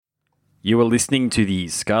You are listening to the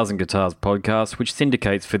Scars and Guitars podcast, which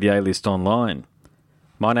syndicates for the A-List Online.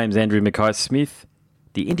 My name's Andrew Mackay-Smith.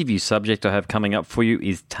 The interview subject I have coming up for you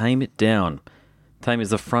is Tame It Down. Tame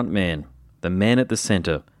is the front man, the man at the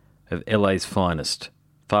centre of LA's finest,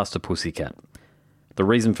 Faster Pussycat. The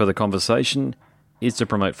reason for the conversation is to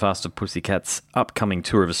promote Faster Pussycat's upcoming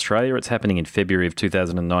tour of Australia. It's happening in February of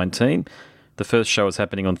 2019. The first show is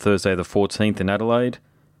happening on Thursday the 14th in Adelaide,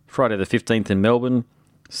 Friday the 15th in Melbourne,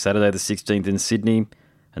 Saturday the 16th in Sydney,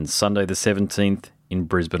 and Sunday the 17th in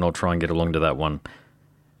Brisbane. I'll try and get along to that one.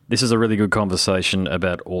 This is a really good conversation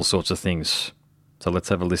about all sorts of things. So let's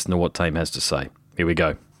have a listen to what Tame has to say. Here we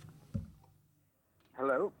go.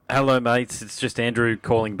 Hello. Hello, mates. It's just Andrew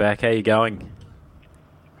calling back. How you going?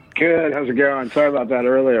 Good. How's it going? Sorry about that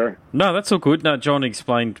earlier. No, that's all good. No, John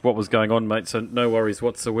explained what was going on, mate, so no worries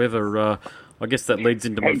whatsoever. I guess that leads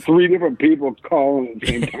into my... Three different people calling at the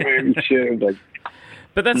same time. Shit. Like,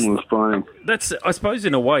 but that's fine. That's, I suppose,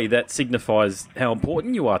 in a way, that signifies how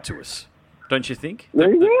important you are to us, don't you think?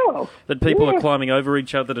 There you go. That people are climbing over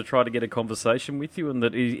each other to try to get a conversation with you, and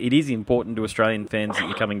that it is important to Australian fans that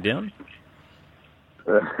you're coming down.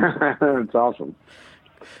 It's awesome.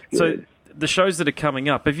 So, the shows that are coming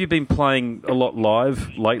up, have you been playing a lot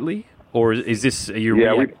live lately, or is this? Are you?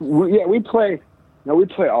 We play. No, we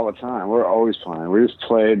play all the time. We're always playing. We just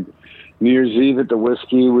played New Year's Eve at the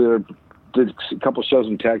Whiskey. Did a couple shows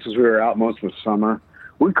in Texas. We were out most of the summer.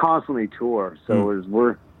 We constantly tour, so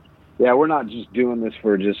we're not just doing this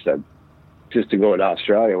for just to go to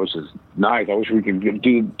Australia, which is nice. I wish we could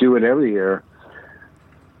do it every year.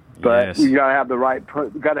 But yes. You gotta have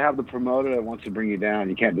the promoter that wants to bring you down.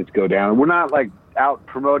 You can't just go down. We're not like out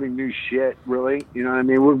promoting new shit, really. You know what I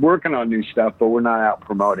mean? We're working on new stuff, but we're not out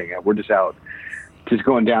promoting it. We're just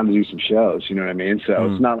going down to do some shows. You know what I mean?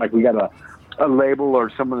 So it's not like we got a label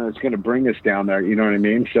or someone that's going to bring us down there. You know what I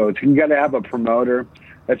mean? So you got to have a promoter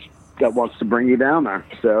that wants to bring you down there.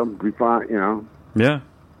 So we find, Yeah.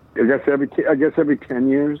 I guess every 10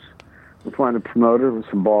 years. We'll find a promoter with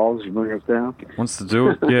some balls to bring us down. Wants to do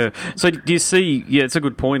it, yeah. So do you see, it's a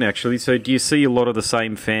good point, actually. So do you see a lot of the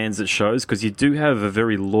same fans at shows? Because you do have a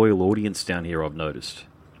very loyal audience down here, I've noticed.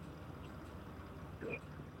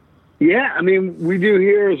 Yeah, I mean, we do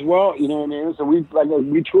here as well, you know what I mean? So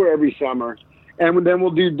we tour every summer, and then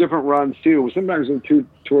we'll do different runs, too. Sometimes we'll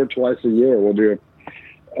tour twice a year. We'll do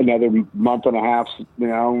another month and a half,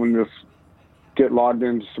 and just get logged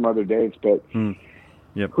into some other dates, but...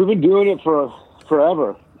 Yep. We've been doing it for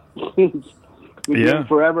forever. Doing it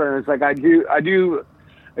forever, and it's like I do.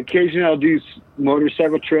 Occasionally, I'll do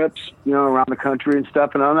motorcycle trips, around the country and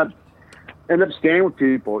stuff, and I'll end up staying with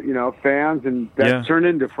people, fans, and that turn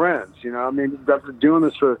into friends. I mean, after doing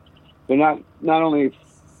this they're not only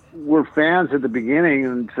we're fans at the beginning,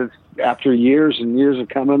 and since after years and years of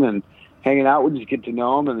coming and hanging out, we just get to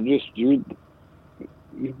know them, and just you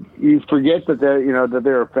forget that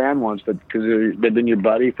they're a fan once, but because they've been your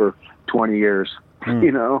buddy for 20 years,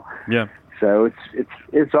 Yeah. So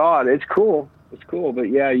it's odd. It's cool. But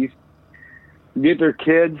yeah, you get their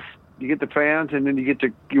kids, you get the fans, and then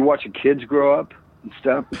you watch the kids grow up and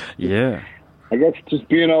stuff. Yeah. I guess just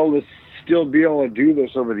being able to still be able to do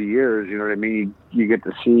this over the years, you know what I mean? You get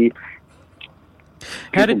to see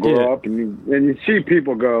people grow up, and you see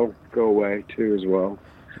people go away too as well.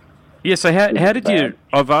 Yeah, so how did you...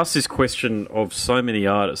 I've asked this question of so many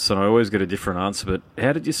artists, and I always get a different answer, but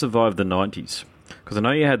how did you survive the 90s? Because I know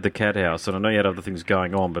you had the Cat House, and I know you had other things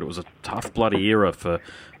going on, but it was a tough bloody era for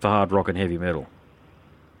hard rock and heavy metal.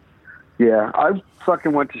 Yeah, I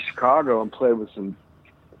fucking went to Chicago and played with some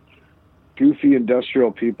goofy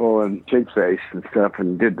industrial people and Pigface and stuff,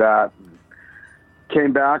 and did that.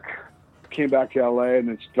 Came back to LA, and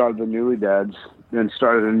then started the Newly Deads, then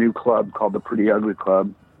started a new club called the Pretty Ugly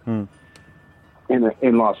Club.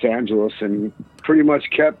 In Los Angeles, and pretty much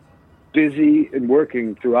kept busy and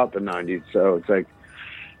working throughout the 90s. So it's like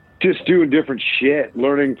just doing different shit,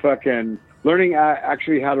 learning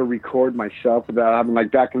actually how to record myself without having,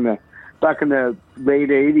 like, back in the late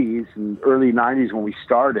 80s and early 90s when we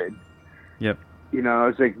started. Yep.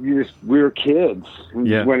 It's like we were kids. We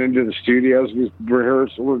just went into the studios, we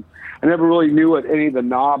rehearsed. I never really knew what any of the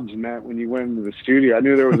knobs meant when you went into the studio. I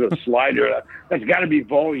knew there was a slider. That's got to be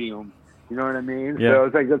volume. You know what I mean? Yeah. So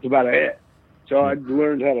it's like, that's about it. So I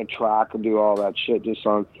learned how to track and do all that shit just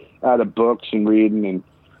out of books and reading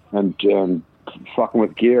and fucking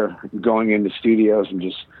with gear, going into studios and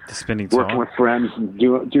just spending time working with friends and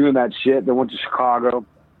doing that shit. Then went to Chicago.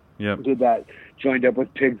 Yeah. Did that. Joined up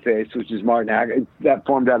with Pigface, which is Martin Haggard. That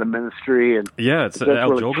formed out of Ministry, and it's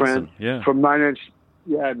Al Jorgensen. From Nine Inch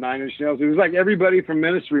Nails. It was like everybody from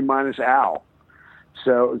Ministry minus Al.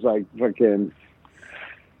 So it was like fucking.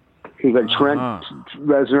 He was like Trent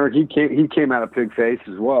Reznor. He came out of Pigface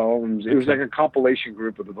as well, and it was like a compilation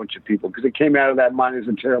group with a bunch of people because it came out of that "Mine Is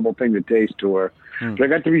a Terrible Thing to Taste" tour. But I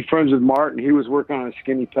got to be friends with Martin. He was working on a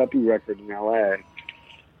Skinny Puppy record in L.A.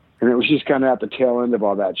 And it was just kind of at the tail end of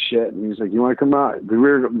all that shit. And he was like, "You want to come out?"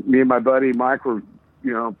 Me and my buddy Mike were,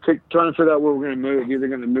 trying to figure out where we're going to move. Either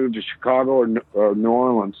going to move to Chicago or New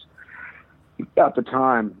Orleans. At the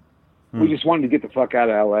time, we just wanted to get the fuck out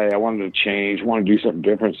of L.A. I wanted to change, wanted to do something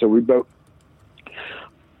different. So we both,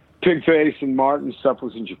 Pigface and Martin stuff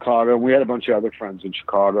was in Chicago. We had a bunch of other friends in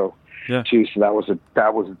Chicago too. So that was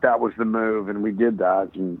the move, and we did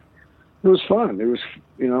that, and it was fun. It was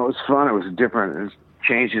fun. It was different. It was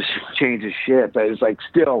changes shit, but it's like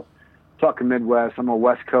still fucking Midwest. I'm a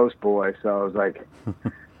West Coast boy, so I was like,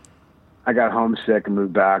 I got homesick and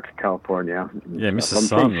moved back to California. Yeah, Mr. I'm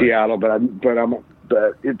Sun, from Seattle, but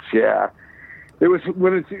it's It was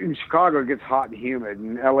when it's in Chicago, it gets hot and humid.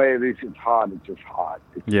 In LA, at least it's hot. It's just hot.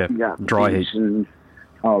 Dry heat and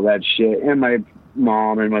all that shit. And my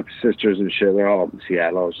mom and my sisters and shit, they're all in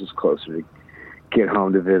Seattle. I was just closer to get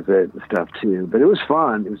home to visit and stuff too. But it was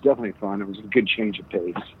fun. It was definitely fun. It was a good change of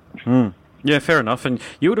pace. Yeah, fair enough. And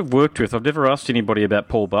you would have worked with, I've never asked anybody about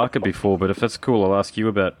Paul Barker before, but if that's cool, I'll ask you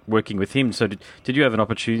about working with him. So did you have an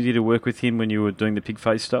opportunity to work with him when you were doing the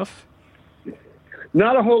Pigface stuff?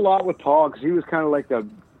 Not a whole lot with Paul, because he was kind of like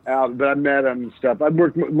but I met him and stuff. I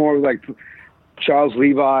worked more with like Charles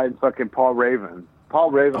Levi and fucking Paul Raven. Paul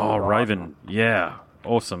Raven. Oh, Raven. Awesome. Yeah.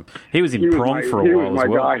 Awesome. He was in Prong for a while as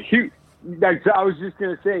well. Guy. I was just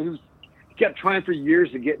going to say, he kept trying for years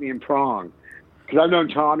to get me in Prong. Because I've known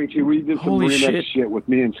Tommy, too. We did some remix shit with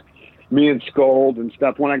me and Scold and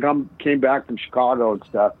stuff. When I came back from Chicago and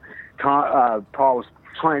stuff, Paul was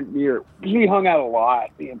trying he hung out a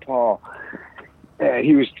lot, me and Paul.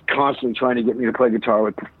 He was constantly trying to get me to play guitar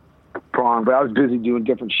with Prong, but I was busy doing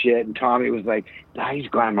different shit. And Tommy was like, "Nah, he's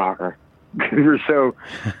glam rocker."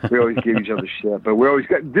 we always gave each other shit, but we always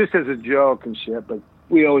got this as a joke and shit. But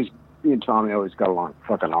me and Tommy always got along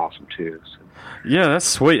fucking awesome too. So. Yeah, that's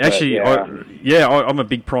sweet. Actually, I'm a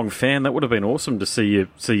big Prong fan. That would have been awesome to see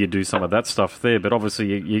you do some of that stuff there. But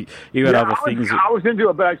obviously, you had other things. I was into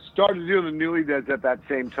it, but I started doing the Newly Deads at that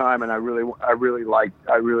same time, and I really liked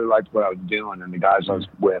what I was doing and the guys I was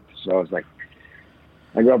with. So I was like,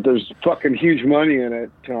 I go, there's fucking huge money in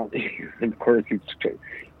it, and of course you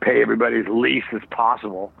pay everybody as least as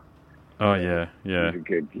possible. Oh yeah.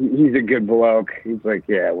 He's a good bloke. He's like,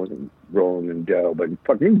 it wasn't rolling in dough, but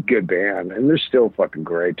fucking good band, and they're still fucking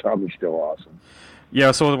great. Tommy's still awesome. Yeah,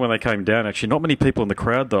 I saw them when they came down. Actually, not many people in the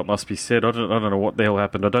crowd, though. It must be said. I don't know what the hell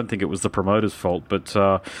happened. I don't think it was the promoter's fault, but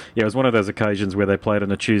it was one of those occasions where they played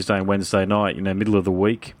on a Tuesday and Wednesday night, middle of the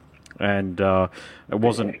week, and it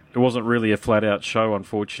wasn't really a flat out show,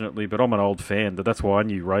 unfortunately. But I'm an old fan, that's why I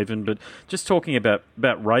knew Raven. But just talking about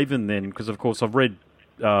Raven, then, because of course I've read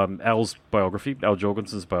Al's biography, Al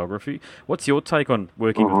Jorgensen's biography. What's your take on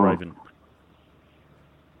working with Raven?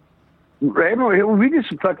 Raven,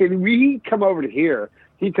 he'd come over to here.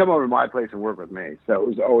 He'd come over to my place and work with me.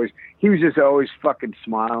 So he was just always fucking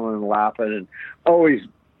smiling and laughing and always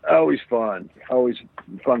fun. Always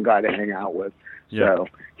a fun guy to hang out with. Yeah. So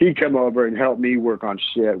he'd come over and help me work on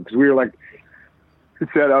shit. Because we were like, I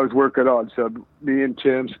said I was working on me and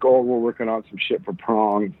Tim Skoll were working on some shit for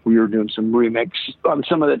Prong. We were doing some remix on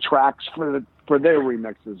some of the tracks for their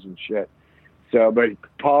remixes and shit. So, but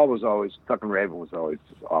fucking Raven was always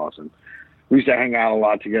just awesome. We used to hang out a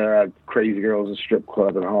lot together at Crazy Girls, a strip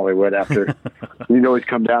club in Hollywood. After we'd always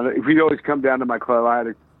come down to my club. I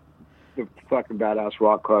had the fucking Badass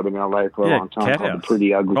Rock Club in LA for a long time called the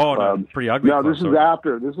Pretty Ugly Club. No, Pretty Ugly Club. No, this is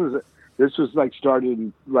after. This was like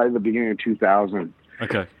started right at the beginning of 2000.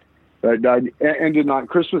 Okay. Ended on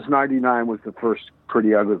Christmas '99 was the first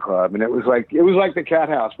Pretty Ugly Club, and it was like the Cat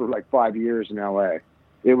House for like 5 years in LA.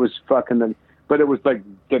 It was fucking but it was like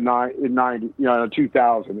in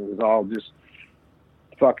 2000. It was all just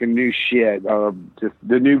fucking new shit. Just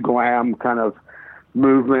the new glam kind of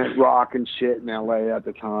movement, rock and shit in LA at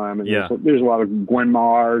the time. And there's a lot of Gwen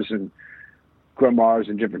Mars and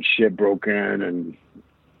different shit broken and.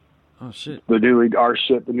 Oh shit! The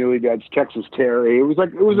Newly Deads, Texas Terry. It was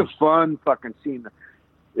a fun fucking scene.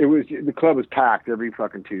 The club was packed every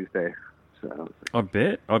fucking Tuesday. So I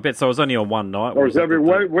bet. So I was only on one night. I was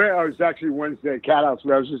actually Wednesday Cat House.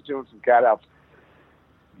 I was just doing some Cat House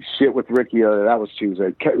shit with Ricky. That was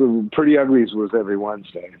Tuesday. Pretty Uglies was every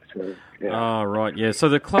Wednesday. So, Oh right, yeah. So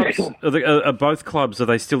the clubs are both clubs. Are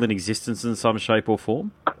they still in existence in some shape or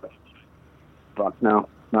form? Fuck no,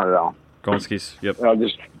 not at all. Gonskis. Yep.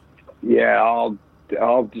 all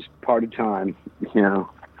all just part of time, you know.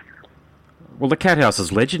 Well, the Cat House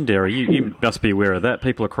is legendary. You must be aware of that.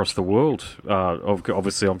 People across the world,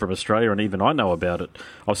 obviously I'm from Australia, and even I know about it.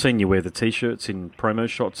 I've seen you wear the T-shirts in promo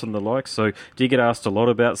shots and the like. So do you get asked a lot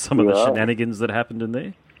about some of the shenanigans that happened in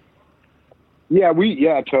there?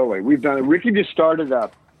 Yeah, totally. We've done it. Ricky just started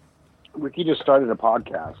a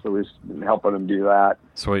podcast, so we're helping him do that.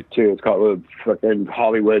 Sweet. Too. It's called the fucking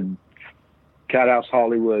Hollywood, Cat House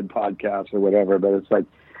Hollywood podcast or whatever, but it's like,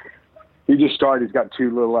 he just started. He's got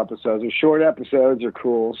 2 little episodes. The short episodes are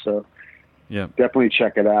cool, so yeah, definitely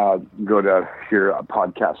check it out. Go to your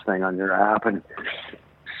podcast thing on your app and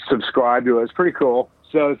subscribe to it. It's pretty cool.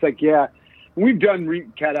 So it's like, yeah, we've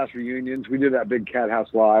done Cat House reunions. We did that big Cat House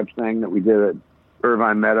Live thing that we did at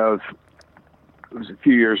Irvine Meadows. It was a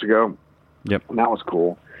few years ago. Yep, and that was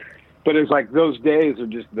cool. But it's like those days are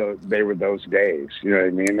just they were those days. You know what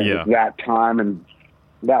I mean? Yeah. That time and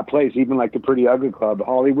that place, even like the Pretty Ugly Club,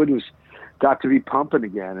 Hollywood got to be pumping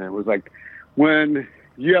again. And it was like when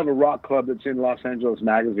you have a rock club that's in Los Angeles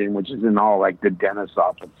Magazine, which is in all like the dentist's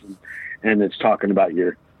office, and it's talking about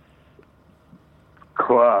your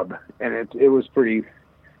club, and it was pretty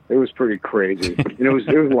crazy. And it was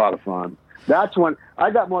a lot of fun. That's when I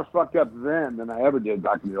got more fucked up then than I ever did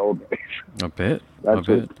back in the old days. I bet. That's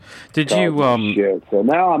I bet. Did you shit. So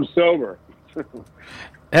now I'm sober.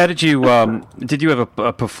 How did you did you ever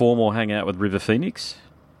perform or hang out with River Phoenix?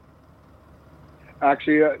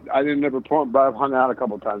 Actually, I didn't ever perform, but I've hung out a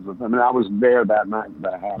couple of times with them, and I was there that night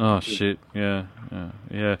that happened. Oh shit! Yeah.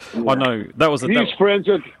 I know that was. He's friends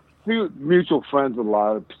with mutual friends with a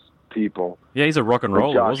lot of people. Yeah, he's a rock and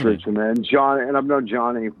roller, Josh wasn't he? Richmond and John, and I've known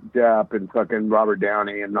Johnny Depp and fucking Robert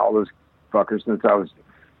Downey and all those fuckers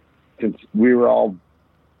since we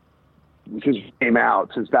came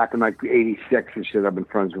out, since back in like '86 and shit. I've been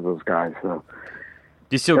friends with those guys. So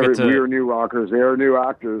do you still get to? We were new rockers. They were new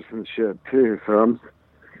actors and shit too. So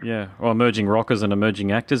yeah, well, emerging rockers and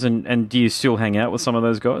emerging actors, and do you still hang out with some of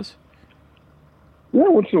those guys? Yeah,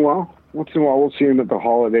 once in a while. Once in a while, we'll see them at the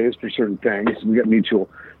holidays for certain things. We got mutual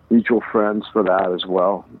friends for that as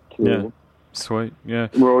well, too. Yeah, sweet, yeah.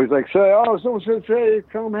 We're always like, someone should say,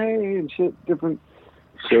 come, hey, and shit, different.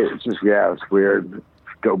 So it's just, yeah, it's weird.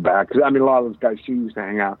 Go back. 'Cause, I mean, a lot of those guys who used to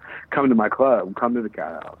hang out, come to my club, come to the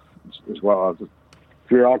Cat House as well.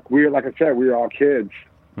 Like I said, we were all kids.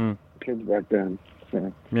 Kids back then.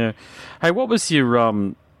 So. Yeah. Hey, what was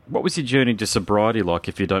your journey to sobriety like,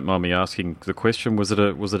 if you don't mind me asking the question? Was it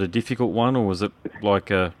a difficult one, or was it like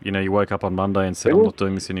you woke up on Monday and said, I'm not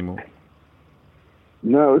doing this anymore?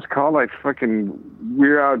 No, it's called like fucking, we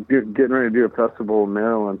were out getting ready to do a festival in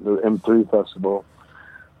Maryland, the M3 festival,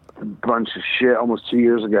 a bunch of shit almost 2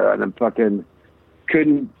 years ago, and then fucking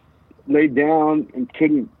couldn't lay down and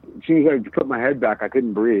as soon as I put my head back, I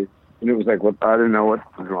couldn't breathe. And it was like, I didn't know what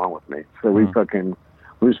was wrong with me. So we were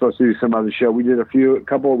supposed to do some other show. We did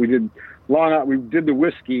we did long out, we did the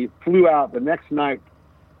Whiskey, flew out the next night,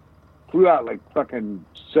 like fucking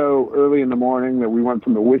so early in the morning that we went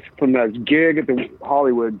from that gig at the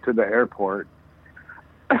Hollywood to the airport,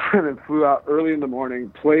 and then flew out early in the morning,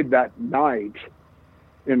 played that night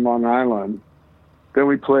in Long Island. Then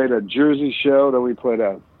we played a Jersey show, then we played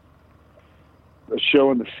a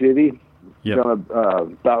show in the city, down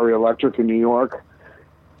at Bowery Electric in New York.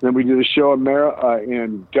 Then we did a show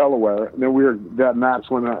in Delaware. And then that's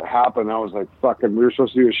when that happened. I was like, fucking, we were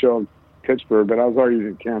supposed to do a show in Pittsburgh, but I was already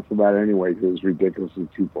going to cancel that anyway because it was ridiculously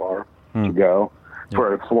too far to go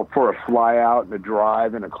for a fly out and a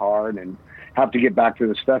drive in a car and then have to get back to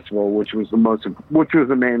this festival, which was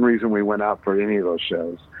the main reason we went out for any of those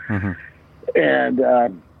shows. Mm-hmm.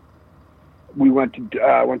 And, we went to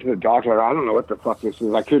the doctor. I don't know what the fuck this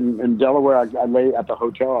is. I couldn't, in Delaware, I lay at the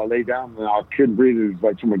hotel. I lay down and I couldn't breathe. It was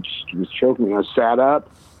like someone was choking me. I sat up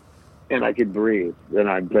and I could breathe. Then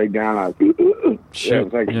I laid down. So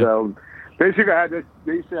basically I had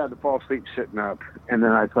to fall asleep sitting up. And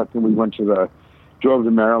then we drove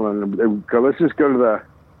to Maryland and they go, let's just go to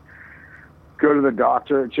the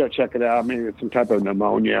doctor, check it out. Maybe it's some type of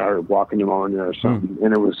pneumonia or walking pneumonia or something.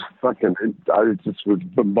 And it was fucking, I just was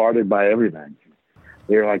bombarded by everything.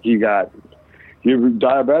 They were like, you're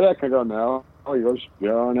diabetic? I go, no. Oh, he goes,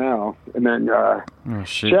 yeah, now. And then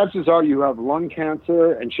chances are you have lung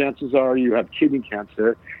cancer, and chances are you have kidney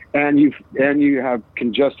cancer, and you have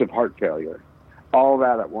congestive heart failure. All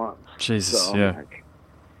that at once. Jesus, so, yeah.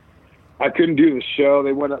 I couldn't do the show.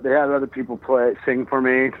 They had other people sing for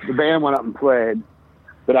me. The band went up and played,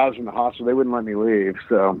 but I was in the hospital. They wouldn't let me leave.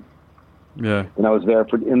 So, yeah. And I was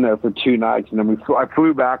in there for 2 nights, and then I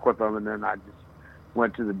flew back with them, and then I just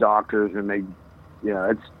went to the doctors, and they,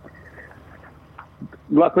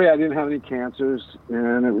 luckily I didn't have any cancers,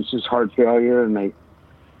 and it was just heart failure, and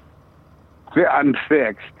I'm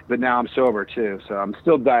fixed, but now I'm sober too, so I'm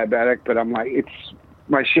still diabetic, but I'm like,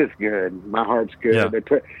 my shit's good. My heart's good. Yeah. They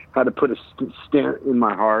had to put a stent in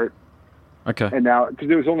my heart. Okay. And now, because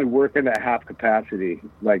it was only working at half capacity,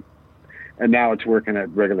 and now it's working at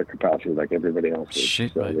regular capacity like everybody else is.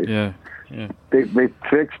 Shit, so mate. Yeah. They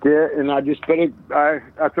fixed it, and I just, I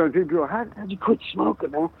thought people, how'd you quit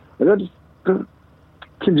smoking, man? And I just,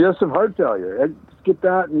 congestive heart failure. I just get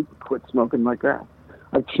that and quit smoking like that.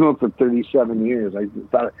 I've smoked for 37 years. I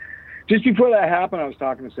thought, just before that happened, I was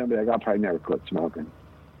talking to somebody. I'll probably never quit smoking.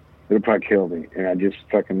 It'll probably kill me. And I just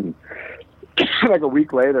fucking, like a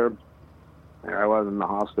week later, I was in the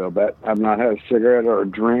hospital, but I've not had a cigarette or a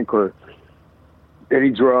drink or any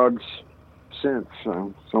drugs since.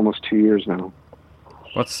 So it's almost 2 years now.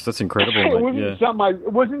 That's incredible. It Mate.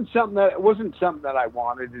 wasn't something. It wasn't something that I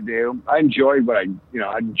wanted to do. I enjoyed I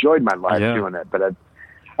enjoyed my life doing it, but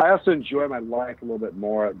I also enjoy my life a little bit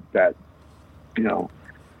more than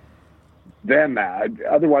that.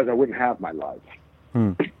 Otherwise, I wouldn't have my life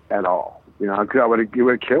at all. Because it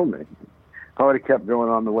would have killed me. I would have kept going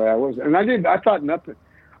on the way I was, and I did. I thought nothing.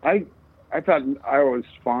 I thought I was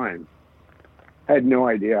fine. I had no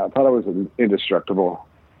idea. I thought I was indestructible.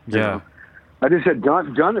 Yeah. I just had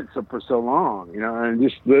done it for so long, and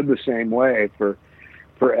just lived the same way for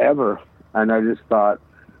forever. And I just thought,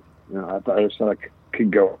 I thought I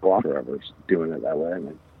could go on forever doing it that way.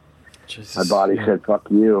 And my body said,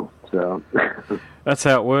 "Fuck you." So that's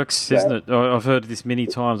how it works, isn't it? I've heard this many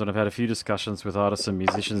times, and I've had a few discussions with artists and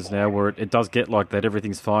musicians now where it does get like that.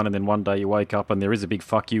 Everything's fine, and then one day you wake up and there is a big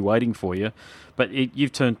fuck you waiting for you. But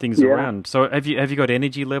you've turned things around. So have you got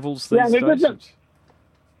energy levels these days?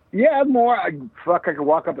 Yeah, more. I could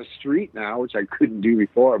walk up a street now, which I couldn't do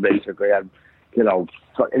before. Basically,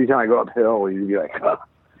 anytime I go uphill, you'd be like,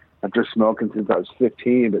 after smoking since I was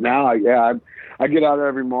 15. But now, I get out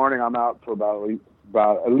every morning. I'm out for about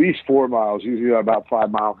at least 4 miles, usually about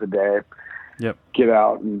 5 miles a day. Yep. Get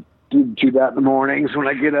out and do that in the mornings when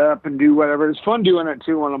I get up and do whatever. It's fun doing it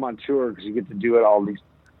too when I'm on tour because you get to do it all these.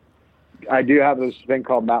 I do have this thing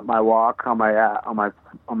called Map My Walk on my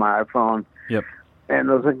iPhone. Yep. And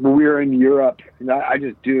I was like, we were in Europe, and I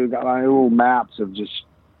just got my little maps of just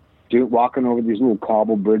walking over these little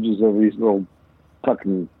cobble bridges over these little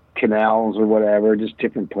fucking canals or whatever, just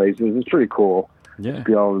different places. It's pretty cool. Yeah. To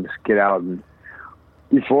be able to just get out and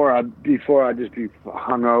before I'd just be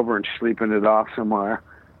hungover and sleeping it off somewhere.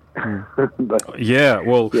 But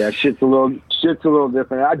shit's a little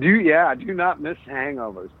different. I do not miss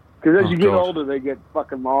hangovers because as you get older, they get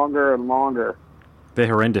fucking longer and longer. They're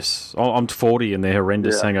horrendous. I'm 40 and they're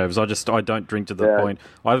horrendous hangovers. I don't drink to the point.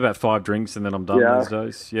 I have about 5 drinks and then I'm done these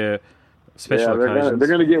days. Yeah. Special occasions. They're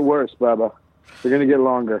going to get worse, Bubba. They're going to get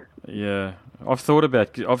longer. Yeah. I've thought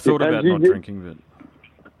about not drinking, but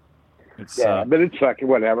it's... but it's fucking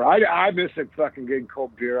whatever. I miss a fucking good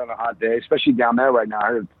cold beer on a hot day, especially down there right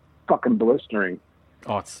now. It's fucking blistering.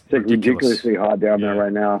 Oh, it's like ridiculously hot down there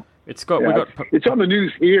right now. It's on the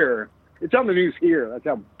news here. It's on the news here. That's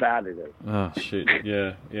how bad it is. Oh shit!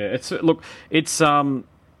 Yeah. It's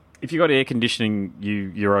if you got air conditioning,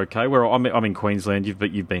 you're okay. Where I'm in Queensland, you've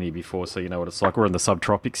been here before, so you know what it's like. We're in the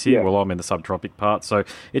subtropics here. Yeah. Well, I'm in the subtropic part, so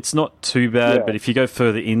it's not too bad. Yeah. But if you go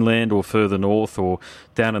further inland or further north or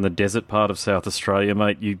down in the desert part of South Australia,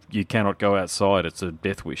 mate, you cannot go outside. It's a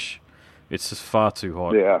death wish. It's just far too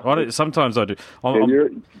hot. Yeah. Sometimes I do.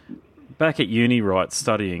 I'm back at uni, right,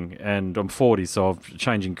 studying, and I'm 40, so I'm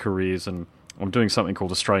changing careers, and I'm doing something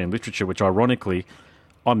called Australian literature, which ironically,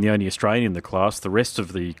 I'm the only Australian in the class. The rest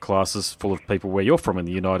of the class is full of people where you're from in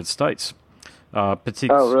the United States. Oh,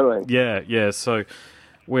 really? Yeah. So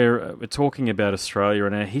we're talking about Australia,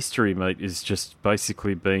 and our history, mate, is just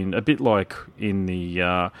basically been a bit like in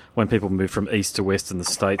the when people moved from east to west in the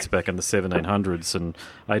States back in the 1700s and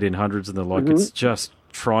 1800s and the like. Mm-hmm. It's just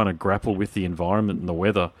trying to grapple with the environment and the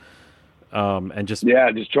weather. Just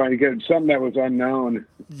trying to get something that was unknown.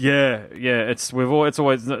 Yeah. It's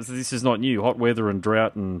always this is not new. Hot weather and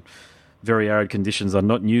drought and very arid conditions are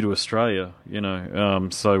not new to Australia.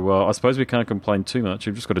 So I suppose we can't complain too much.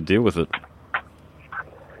 We've just got to deal with it.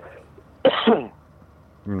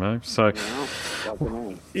 So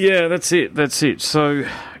yeah, that's it. So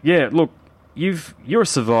yeah, look, you're a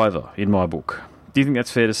survivor in my book. Do you think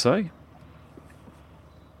that's fair to say?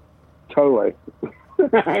 Totally.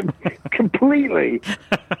 Completely.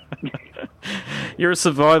 You're a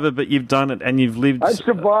survivor, but you've done it and you've lived. I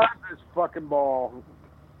survived this fucking ball.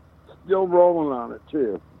 Still rolling on it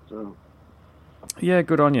too. So Yeah,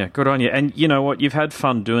 good on you. Good on you. And you know what? You've had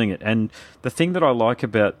fun doing it. And the thing that I like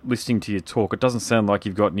about listening to you talk, it doesn't sound like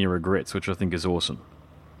you've got any regrets, which I think is awesome.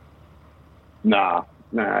 Nah.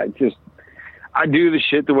 I do the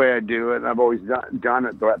shit the way I do it, and I've always done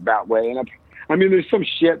it that way. And there's some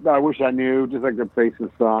shit that I wish I knew, just like the face of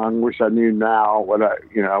the song. Wish I knew now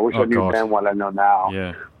I wish I knew then what I know now.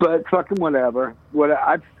 Yeah. But fucking whatever.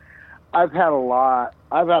 I've had a lot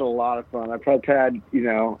of fun. I've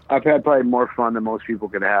had probably more fun than most people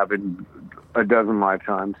could have in a dozen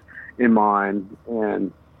lifetimes in mine.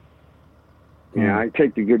 And I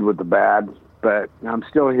take the good with the bad, but I'm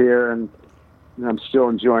still here and I'm still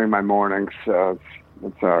enjoying my mornings, so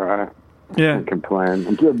it's all right. Yeah. I can't complain.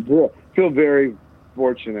 I feel very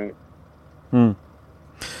fortunate and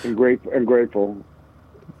grateful.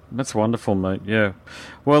 That's wonderful, mate. Yeah.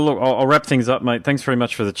 Well, look, I'll wrap things up, mate. Thanks very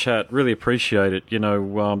much for the chat. Really appreciate it.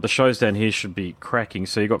 The shows down here should be cracking.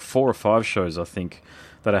 So you got 4 or 5 shows, I think,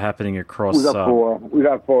 that are happening across. We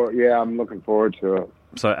got 4. Yeah, I'm looking forward to it.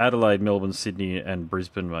 So Adelaide, Melbourne, Sydney, and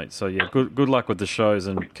Brisbane, mate. So yeah, good luck with the shows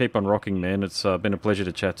and keep on rocking, man. It's been a pleasure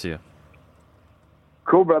to chat to you.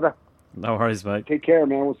 Cool, brother. No worries, mate. Take care,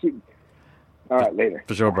 man. We'll see. All right, later.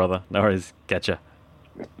 For sure, brother. No worries. Catch ya.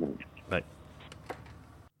 Bye.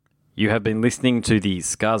 You have been listening to the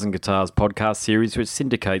Scars and Guitars podcast series, which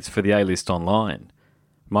syndicates for the A-List Online.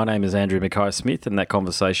 My name is Andrew Mackay-Smith, and that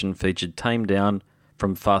conversation featured Tame Down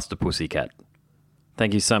from Faster Pussycat.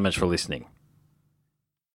 Thank you so much for listening.